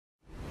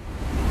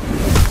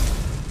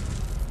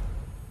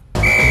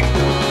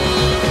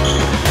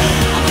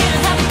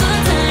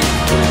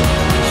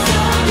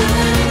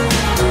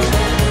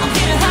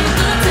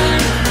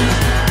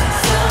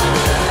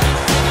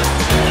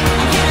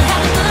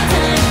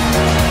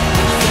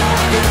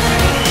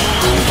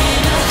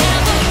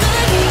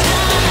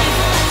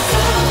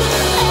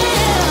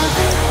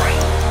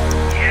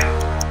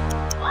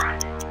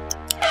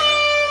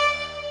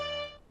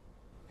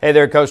Hey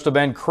there, Coastal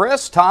Bend.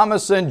 Chris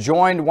Thomasson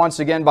joined once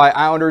again by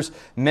Islanders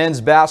men's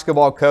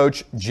basketball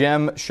coach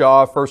Jim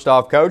Shaw. First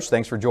off, Coach,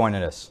 thanks for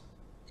joining us.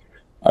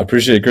 I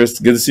appreciate it, Chris.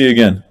 Good to see you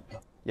again.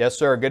 Yes,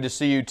 sir. Good to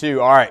see you, too.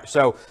 All right,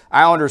 so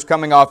Islanders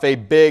coming off a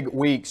big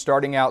week,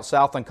 starting out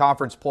Southland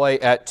Conference play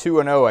at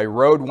 2-0, a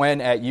road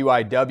win at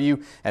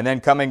UIW, and then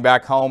coming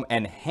back home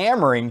and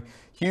hammering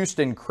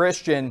Houston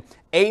Christian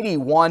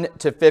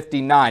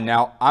 81-59.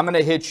 Now, I'm going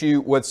to hit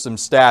you with some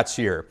stats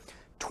here.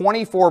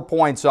 24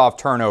 points off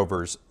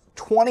turnovers,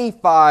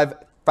 25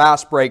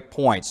 fast break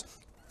points,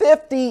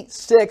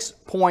 56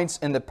 points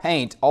in the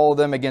paint, all of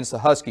them against the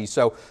Huskies.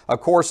 So, of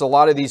course, a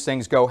lot of these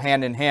things go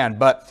hand in hand.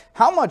 But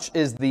how much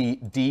is the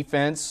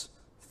defense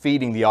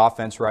feeding the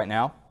offense right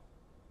now?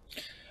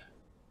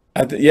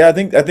 I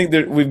think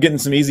that we've getting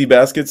some easy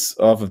baskets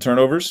off of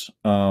turnovers,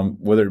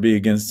 whether it be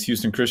against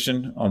Houston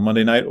Christian on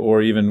Monday night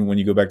or even when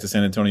you go back to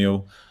San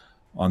Antonio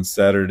on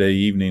Saturday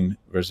evening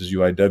versus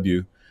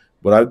UIW.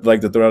 But I'd like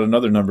to throw out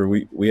another number.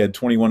 We had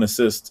 21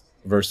 assists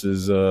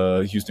versus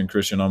Houston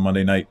Christian on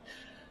Monday night,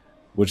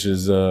 which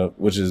is the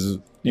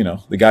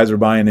guys are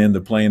buying in,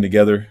 they're playing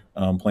together,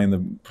 playing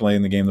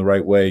the game the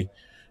right way,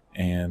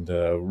 and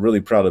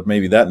really proud of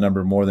maybe that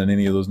number more than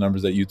any of those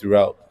numbers that you threw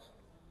out.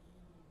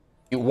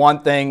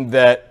 One thing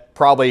that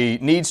probably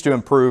needs to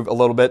improve a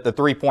little bit, the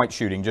three-point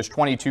shooting, just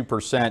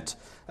 22%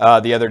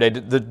 the other day,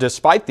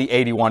 despite the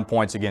 81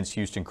 points against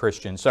Houston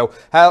Christian. So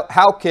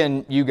how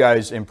can you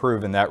guys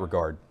improve in that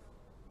regard?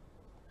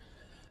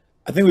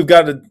 I think we've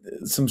got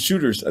some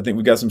shooters. I think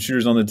we've got some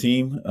shooters on the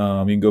team. You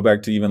can go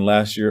back to even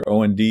last year,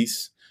 Owen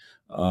Deese.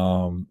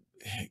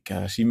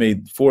 He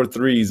made 4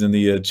 threes in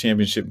the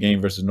championship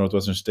game versus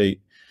Northwestern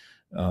State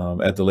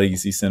at the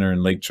Legacy Center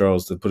in Lake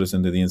Charles to put us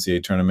into the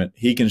NCAA tournament.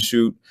 He can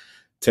shoot.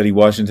 Teddy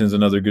Washington's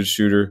another good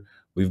shooter.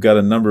 We've got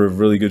a number of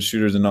really good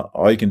shooters, and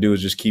all you can do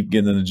is just keep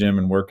getting in the gym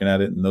and working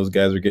at it. And those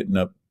guys are getting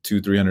up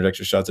 200-300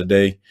 extra shots a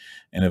day,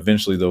 and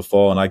eventually they'll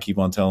fall. And I keep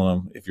on telling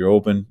them, if you're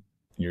open,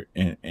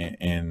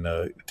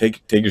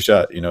 take your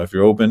shot. If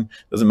you're open,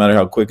 doesn't matter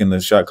how quick in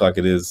the shot clock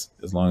it is,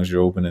 as long as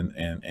you're open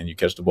and you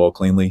catch the ball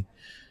cleanly.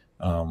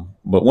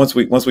 But once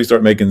we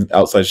start making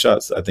outside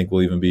shots, I think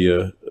we'll even be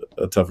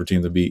a tougher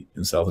team to beat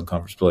in Southland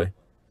Conference play.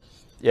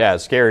 Yeah,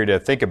 it's scary to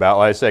think about.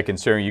 Like I said,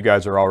 considering you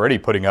guys are already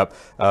putting up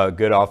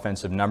good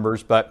offensive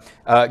numbers. But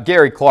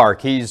Garry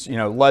Clark, he's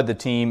led the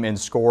team in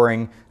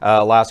scoring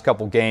last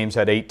couple games,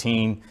 had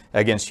 18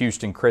 against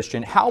Houston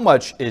Christian. How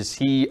much is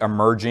he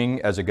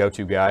emerging as a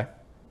go-to guy?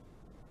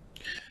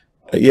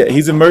 Yeah,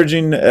 he's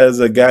emerging as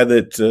a guy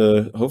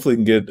that hopefully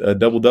can get a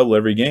double-double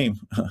every game.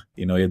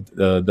 He had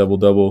a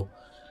double-double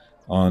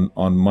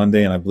on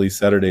Monday and I believe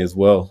Saturday as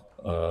well.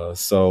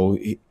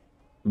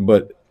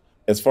 But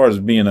as far as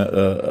being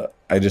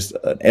just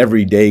an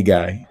everyday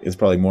guy is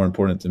probably more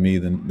important to me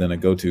than a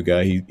go-to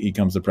guy. He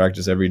comes to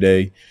practice every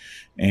day,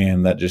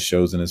 and that just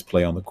shows in his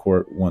play on the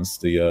court once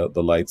the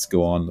lights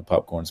go on, the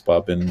popcorns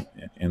pop in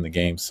the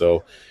game.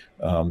 So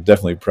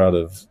definitely proud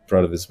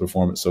of his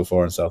performance so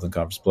far in Southland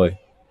Conference play.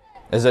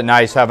 Is it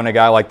nice having a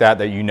guy like that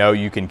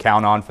you can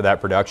count on for that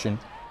production?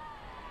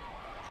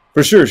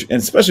 For sure, and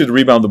especially to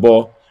rebound the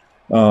ball.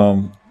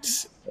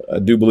 I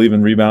do believe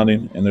in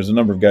rebounding, and there's a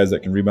number of guys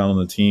that can rebound on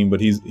the team, but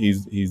he's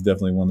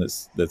definitely one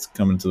that's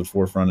coming to the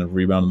forefront of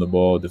rebounding the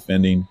ball,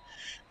 defending,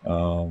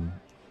 and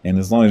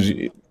as long as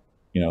you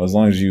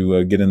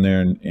get in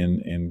there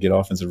and get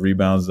offensive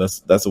rebounds,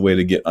 that's a way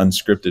to get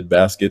unscripted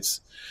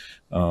baskets.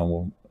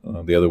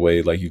 The other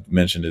way, like you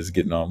mentioned, is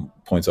getting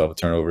points off of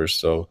turnovers.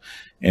 So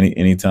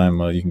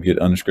anytime you can get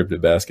unscripted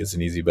baskets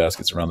and easy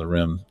baskets around the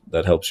rim,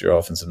 that helps your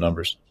offensive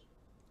numbers.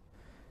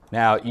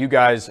 Now, you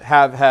guys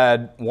have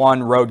had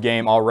one road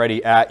game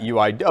already at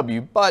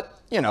UIW, but,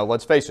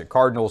 let's face it,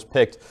 Cardinals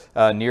picked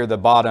near the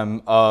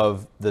bottom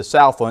of the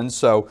Southland,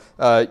 so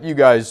you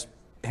guys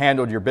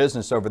handled your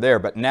business over there.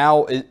 But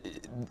now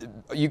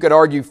you could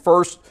argue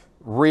first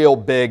real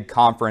big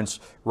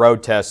conference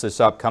road test this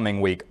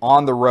upcoming week.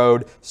 On the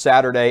road,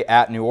 Saturday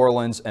at New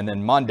Orleans, and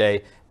then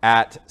Monday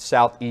at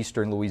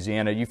Southeastern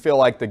Louisiana. You feel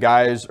like the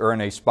guys are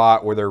in a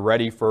spot where they're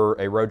ready for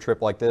a road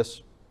trip like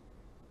this?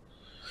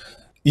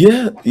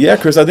 Yeah,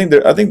 Chris. I think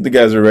the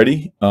guys are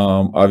ready.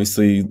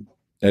 Obviously,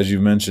 as you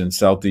mentioned,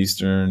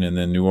 Southeastern and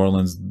then New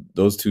Orleans.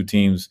 Those two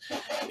teams.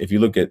 If you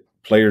look at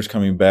players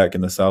coming back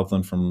in the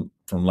Southland from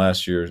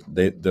last year,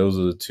 those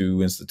are the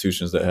two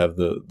institutions that have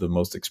the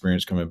most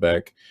experience coming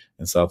back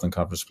in Southland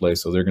Conference play.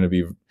 So they're going to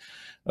be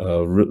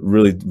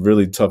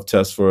really tough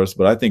test for us.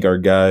 But I think our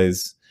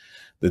guys,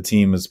 the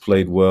team has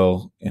played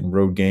well in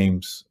road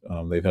games.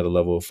 They've had a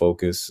level of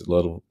focus,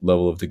 level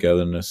of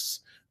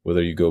togetherness.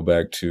 Whether you go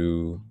back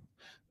to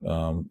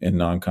in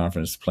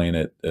non-conference playing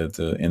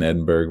in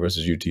Edinburgh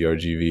versus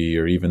UTRGV,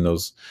 or even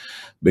those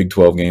Big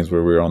 12 games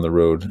where we were on the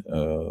road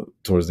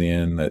towards the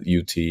end at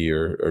UT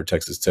or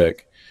Texas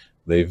Tech,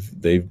 they've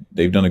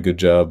done a good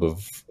job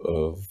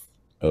of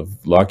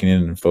locking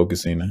in and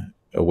focusing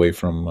away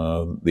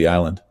from the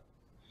island.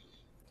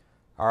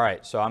 All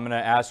right, so I'm going to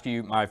ask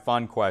you my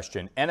fun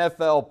question.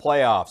 NFL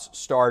playoffs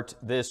start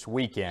this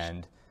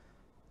weekend.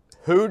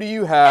 Who do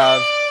you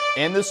have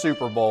in the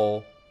Super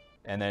Bowl,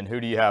 and then who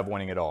do you have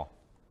winning it all?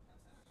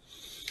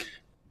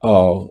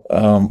 Oh,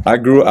 I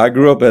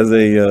grew up as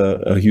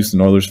a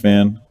Houston Oilers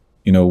fan.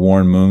 You know,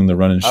 Warren Moon, the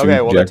run and shoot.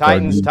 Okay, well the Jack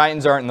Titans Cargill.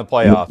 Titans aren't in the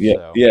playoffs, Yeah,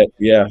 so yeah,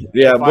 yeah,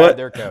 they yeah. fired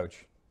their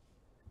coach.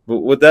 But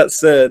with that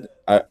said,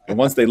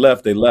 once they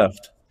left, they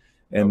left.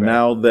 And Okay.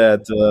 now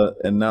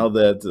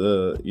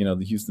that you know,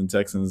 the Houston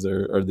Texans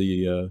are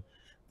the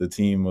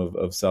team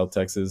of South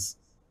Texas,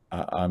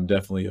 I'm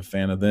definitely a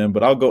fan of them.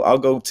 But I'll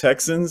go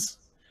Texans,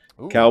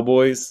 Ooh.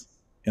 Cowboys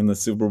in the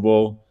Super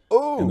Bowl,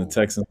 and the Ooh.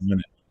 Texans win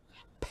it.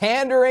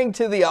 Pandering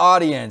to the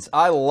audience.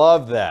 I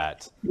love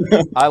that.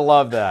 I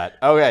love that.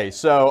 Okay,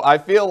 so I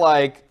feel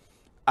like,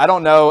 I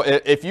don't know,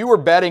 if you were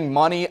betting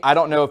money, I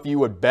don't know if you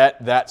would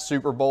bet that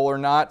Super Bowl or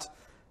not.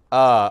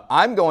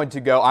 I'm going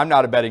to go, I'm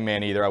not a betting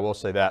man either, I will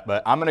say that,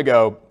 but I'm going to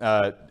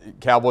go,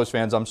 Cowboys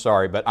fans, I'm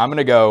sorry, but I'm going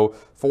to go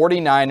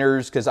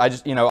 49ers because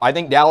I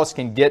think Dallas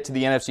can get to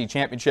the NFC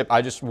Championship.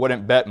 I just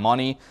wouldn't bet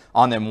money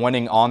on them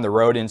winning on the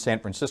road in San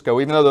Francisco,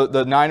 even though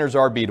the Niners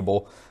are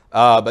beatable.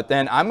 But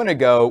then I'm going to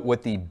go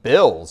with the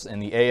Bills in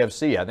the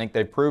AFC. I think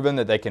they've proven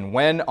that they can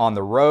win on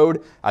the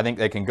road. I think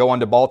they can go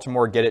into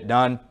Baltimore, get it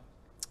done.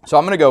 So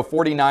I'm going to go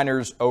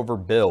 49ers over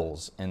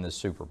Bills in the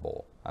Super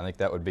Bowl. I think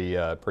that would be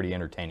a pretty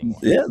entertaining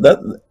one. Yeah,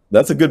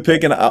 that's a good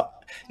pick. And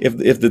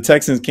if the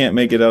Texans can't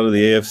make it out of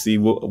the AFC,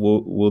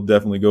 we'll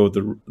definitely go with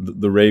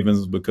the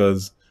Ravens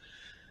because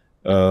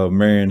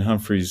Marion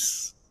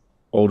Humphrey's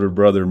older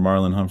brother,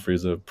 Marlon Humphrey,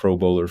 is a Pro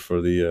Bowler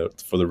for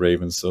the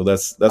Ravens. So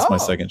that's my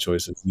second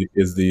choice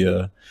is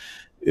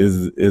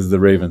the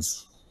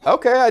Ravens.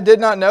 Okay, I did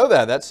not know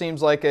that. That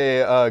seems like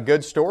a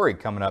good story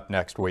coming up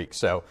next week.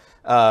 So,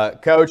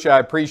 Coach, I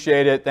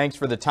appreciate it. Thanks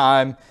for the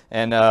time,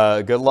 and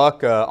good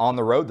luck on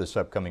the road this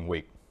upcoming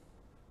week.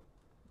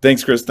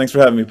 Thanks, Chris. Thanks for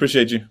having me.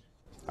 Appreciate you.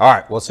 All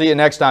right, we'll see you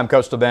next time,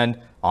 Coastal Bend,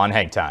 on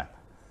Hang Time.